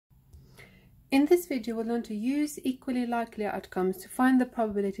In this video, we'll learn to use equally likely outcomes to find the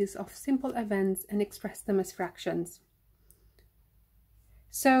probabilities of simple events and express them as fractions.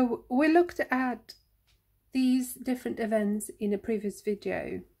 So we looked at these different events in a previous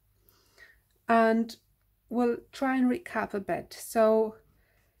video, and we'll try and recap a bit. So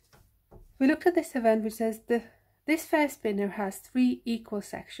we looked at this event which says this fair spinner has 3 equal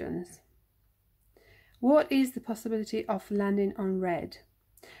sections. What is the possibility of landing on red?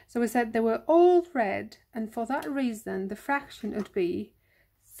 So we said they were all red, and for that reason the fraction would be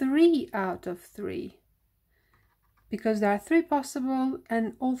 3 out of 3, because there are 3 possible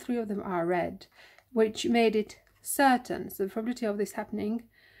and all 3 of them are red, which made it certain. So the probability of this happening,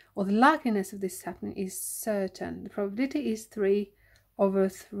 or the likeliness of this happening, is certain. The probability is 3 over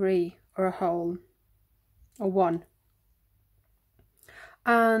 3, or a whole, or 1.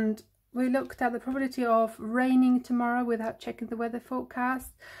 And we looked at the probability of raining tomorrow without checking the weather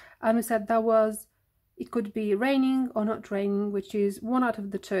forecast, and we said it could be raining or not raining, which is 1 out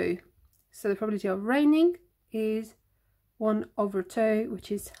of the 2. So the probability of raining is 1 over 2,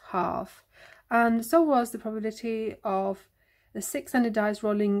 which is half. And so was the probability of the 6-sided dice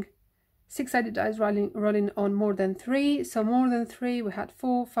rolling on more than 3. So more than 3, we had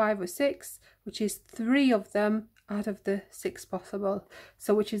 4, 5 or 6, which is 3 of them out of the 6 possible,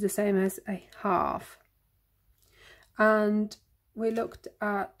 so which is the same as a half. And we looked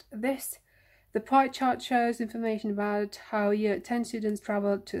at this. The pie chart shows information about how year 10 students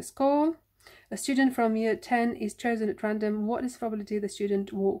traveled to school. A student from year 10 is chosen at random. What is the probability the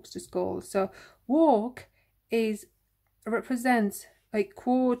student walks to school? So walk represents a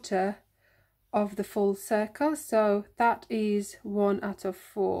quarter of the full circle, so that is 1 out of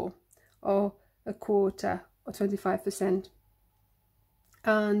 4, or a quarter, or 25%.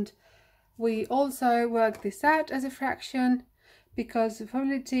 And we also work this out as a fraction, because the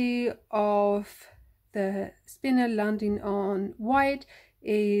probability of the spinner landing on white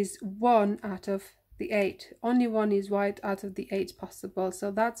is 1 out of the 8. Only 1 is white out of the 8 possible,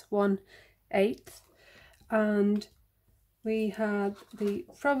 so that's 1/8. And we had the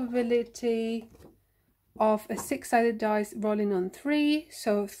probability of a 6-sided dice rolling on 3,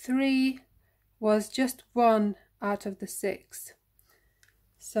 so 3 was just 1 out of the 6,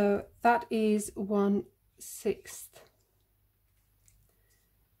 so that is 1/6.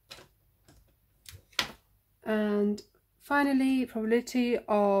 And finally, probability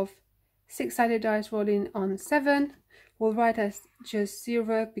of 6-sided dice rolling on 7, we'll write as just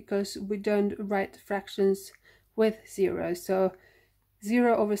 0, because we don't write fractions with 0, so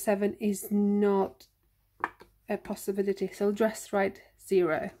 0 over 7 is not a possibility, so just write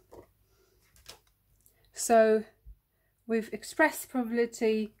 0. So we've expressed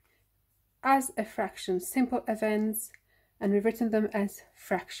probability as a fraction, simple events, and we've written them as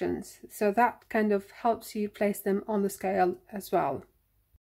fractions, so that kind of helps you place them on the scale as well.